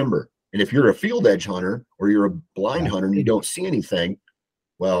in the timber. And if you're a field edge hunter or you're a blind hunter and you don't see anything,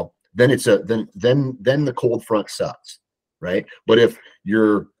 well, then then the cold front sucks, right? But if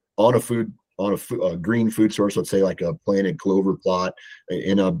you're on a green food source, let's say like a planted clover plot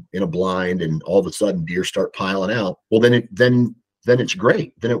in a blind, and all of a sudden deer start piling out, well, then it's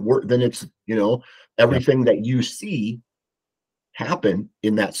great. Then it's everything that you see happen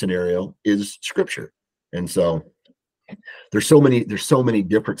in that scenario is scripture. And so there's so many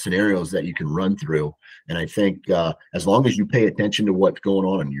different scenarios that you can run through. And I think as long as you pay attention to what's going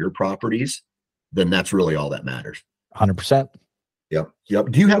on your properties, then that's really all that matters. 100%. Yep.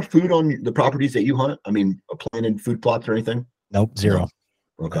 Do you have food on the properties that you hunt? I mean, planted food plots or anything? Nope. Zero.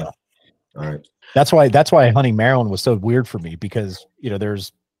 No. Okay. All right. That's why hunting Maryland was so weird for me, because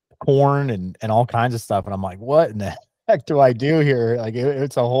there's corn and all kinds of stuff, and I'm like, what in the heck do I do here? Like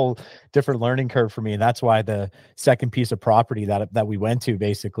it's a whole different learning curve for me. And that's why the second piece of property that we went to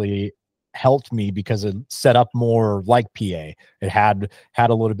basically helped me, because it set up more like PA. It had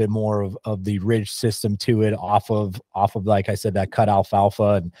a little bit more of the ridge system to it, off of like I said, that cut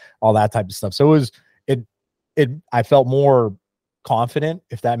alfalfa and all that type of stuff. So I felt more confident,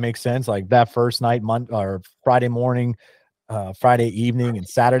 if that makes sense. Like that first night, or Friday morning, Friday evening, and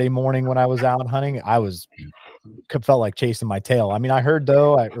Saturday morning when I was out hunting, felt like chasing my tail. I mean, I heard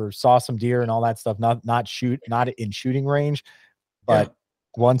or saw some deer and all that stuff, not in shooting range, but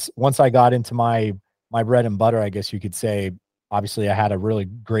once I got into my bread and butter, I guess you could say, obviously I had a really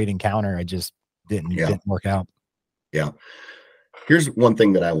great encounter. I just didn't work out. Yeah. Here's one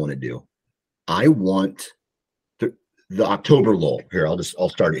thing that I want to do. I want the October lull here. I'll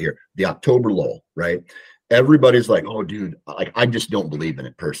start it here. The October lull, right? Everybody's like, oh dude, like I just don't believe in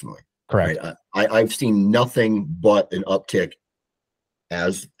it personally. Correct. Right? I've seen nothing but an uptick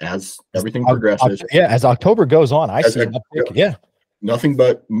as everything progresses. As October goes on, I see an uptick. Yeah. Nothing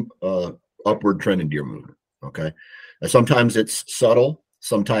but upward trend in deer movement. Okay. And sometimes it's subtle,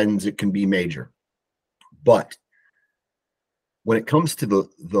 sometimes it can be major. But when it comes to the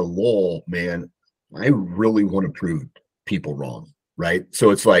lull, man, I really want to prove people wrong. Right.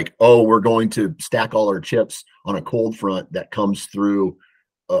 So it's like, oh, we're going to stack all our chips on a cold front that comes through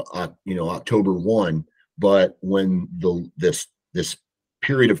October 1. But when this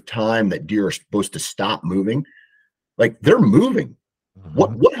period of time that deer are supposed to stop moving, like they're moving.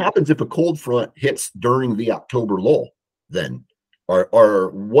 What happens if a cold front hits during the October lull then? Or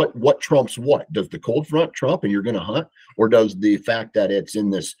what trumps what? Does the cold front trump and you're going to hunt, or does the fact that it's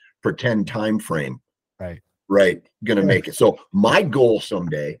in this pretend time frame right going to make it? So my goal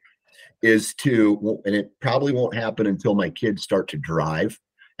someday is to, and it probably won't happen until my kids start to drive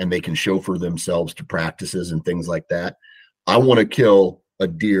and they can chauffeur themselves to practices and things like that. I want to kill a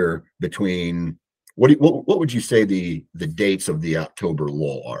deer between what would you say the dates of the October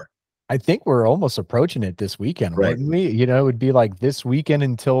lull are? I think we're almost approaching it this weekend, right? Wouldn't we? It would be like this weekend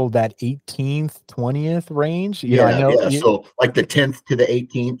until that 18th, 20th range. So like the 10th to the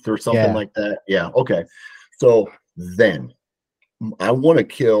 18th or something like that. Yeah. Okay. So then I want to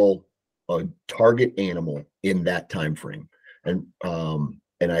kill a target animal in that time frame. And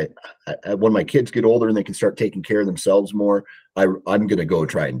I when my kids get older and they can start taking care of themselves more, I'm going to go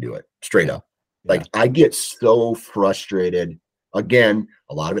try and do it straight up. Like I get so frustrated. Again,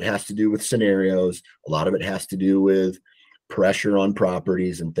 a lot of it has to do with scenarios. A lot of it has to do with pressure on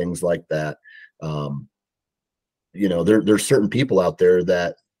properties and things like that. There's certain people out there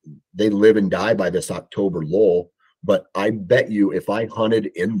that they live and die by this October lull. But I bet you if I hunted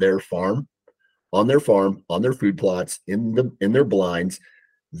in their farm, on their food plots, in their blinds,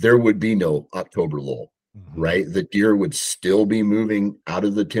 there would be no October lull. Right? The deer would still be moving out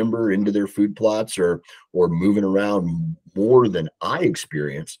of the timber into their food plots or moving around more than I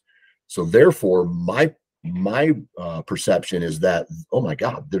experience. So therefore, my perception is that, oh my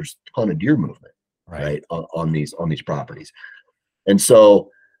God, there's a ton of deer movement, right, on these properties. And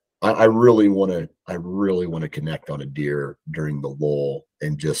so I really want to connect on a deer during the lull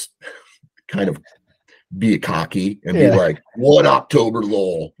and just kind of be cocky and be like, what October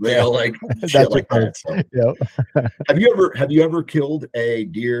lull, like shit like that. So, have you ever killed a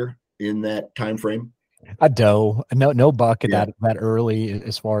deer in that time frame? A doe, no buck at that early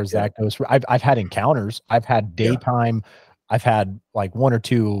as far as that goes. I've had encounters. I've had daytime. I've had like one or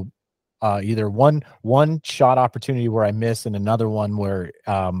two, either one shot opportunity where I missed, and another one where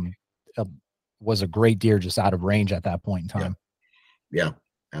was a great deer just out of range at that point in time. Yeah,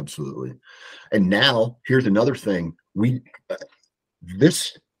 absolutely. And now here's another thing.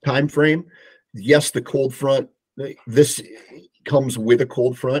 This time frame, yes, the cold front. This comes with a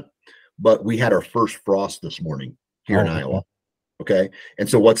cold front. But we had our first frost this morning here in Iowa. Okay. And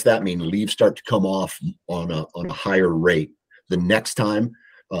so what's that mean? Leaves start to come off on a higher rate. The next time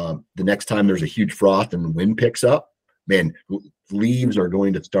there's a huge frost and the wind picks up, man, leaves are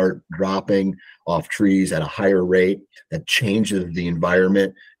going to start dropping off trees at a higher rate. That changes the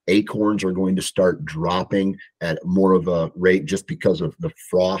environment. Acorns are going to start dropping at more of a rate just because of the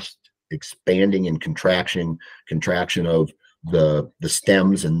frost expanding and contraction of the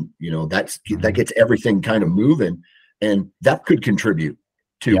stems, and that gets everything kind of moving, and that could contribute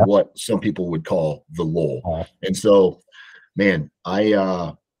to what some people would call the lull. And so, man, when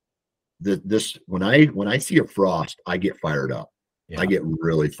I see a frost, I get fired up. I get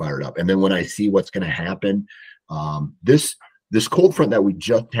really fired up. And then when I see what's going to happen, this cold front that we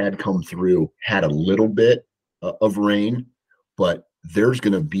just had come through had a little bit of rain, but there's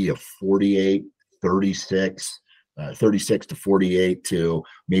going to be a 36 to 48 to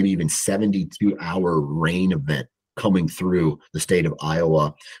maybe even 72-hour rain event coming through the state of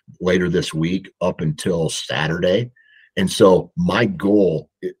Iowa later this week up until Saturday. And so my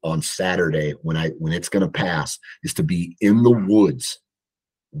goal on Saturday, when it's going to pass, is to be in the woods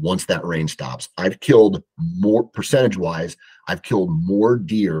once that rain stops. I've killed more, percentage-wise, I've killed more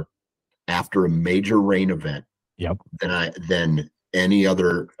deer after a major rain event than any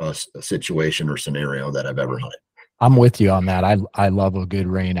other situation or scenario that I've ever hunted. I'm with you on that. I love a good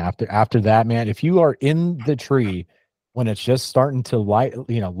rain after that, man. If you are in the tree when it's just starting to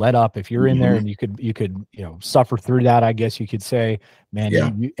let up, if you're in there and you could suffer through that, I guess you could say, man,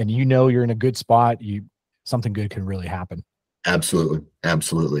 you're in a good spot, something good can really happen.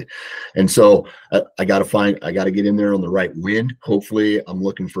 Absolutely. And so I got to get in there on the right wind. Hopefully I'm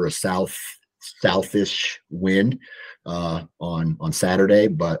looking for a southish wind on Saturday,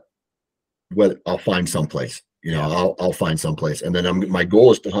 but I'll find someplace. I'll find someplace, and then my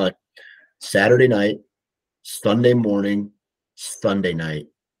goal is to hunt Saturday night, Sunday morning, Sunday night,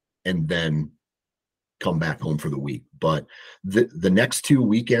 and then come back home for the week. But the next 2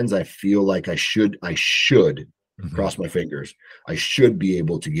 weekends, I feel like I should cross my fingers. I should be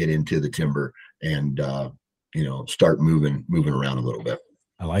able to get into the timber and start moving around a little bit.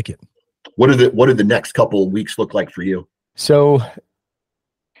 I like it. What do the next couple of weeks look like for you? So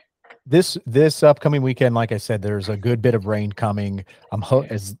this upcoming weekend, like I said, there's a good bit of rain coming.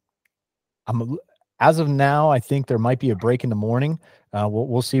 As of now, I think there might be a break in the morning.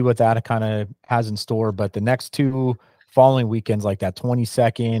 We'll see what that kind of has in store. But the next two following weekends, like that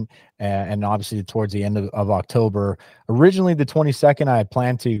 22nd and obviously towards the end of October. Originally, the 22nd, I had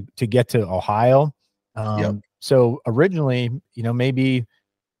planned to get to Ohio. So originally, maybe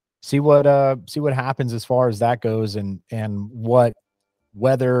see what happens as far as that goes, and what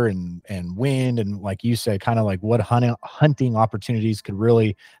weather and wind, and like you said, kind of like what hunting opportunities could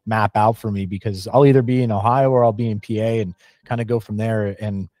really map out for me, because I'll either be in Ohio or I'll be in PA, and kind of go from there.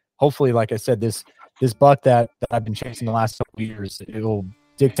 And hopefully, like I said, this buck that I've been chasing the last couple of years, it will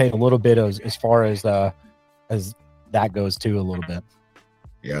dictate a little bit as far as that goes too, a little bit.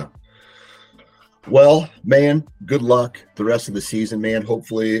 Yeah. Well, man, good luck the rest of the season, man.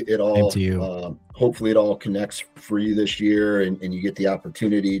 Hopefully it all connects for you this year, and you get the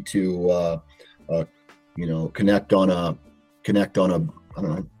opportunity to connect on a I don't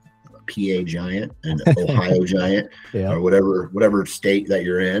know, a PA giant and Ohio giant, or whatever state that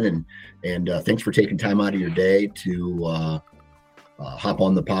you're in. And thanks for taking time out of your day to hop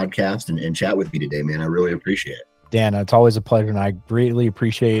on the podcast and chat with me today, man. I really appreciate it. Dan, it's always a pleasure, and I greatly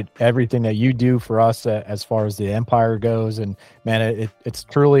appreciate everything that you do for us as far as the Empire goes. And man, it's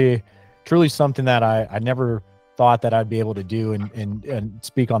truly something that I never thought that I'd be able to do. And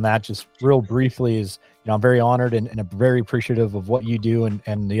speak on that just real briefly is, I'm very honored and very appreciative of what you do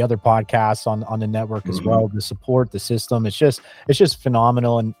and the other podcasts on the network as well. The support, the system, it's just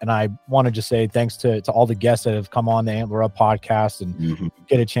phenomenal. And I want to just say thanks to all the guests that have come on the Antler Up podcast and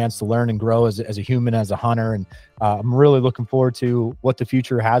get a chance to learn and grow as a human, as a hunter. And I'm really looking forward to what the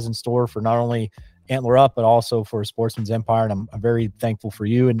future has in store for not only Antler Up, but also for Sportsman's Empire. And I'm very thankful for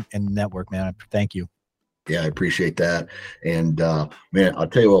you and the network, man. Thank you. Yeah, I appreciate that. And man, I'll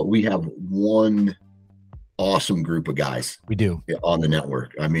tell you what, we have one awesome group of guys. We do on the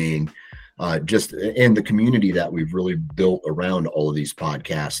network. I mean, just in the community that we've really built around all of these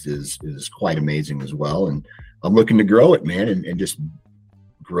podcasts is quite amazing as well. And I'm looking to grow it, man, and just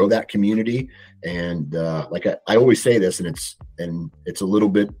grow that community. And like I always say this, and it's a little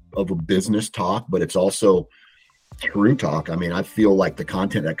bit of a business talk, but it's also true talk. I mean, I feel like the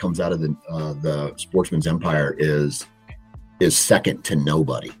content that comes out of the Sportsman's Empire is second to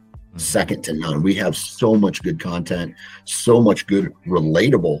nobody. Second to none. We have so much good content, so much good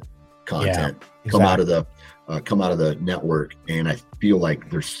relatable content come out of the network, and I feel like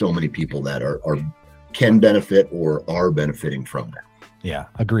there's so many people that can benefit or are benefiting from that. Yeah,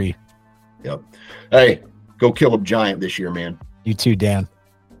 agree. Yep. Hey, go kill a giant this year, man. You too, Dan.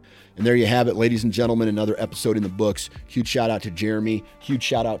 And there you have it, ladies and gentlemen, another episode in the books. Huge shout out to Jeremy. Huge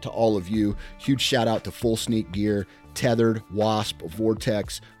shout out to all of you. Huge shout out to Full Sneak Gear, Tethered, Wasp,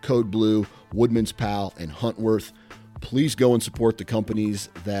 Vortex, Code Blue, Woodman's Pal, and Huntworth. Please go and support the companies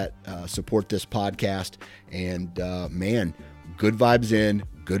that support this podcast. And man, good vibes in,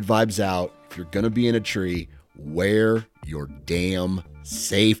 good vibes out. If you're going to be in a tree, wear your damn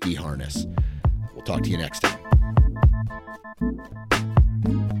safety harness. We'll talk to you next time.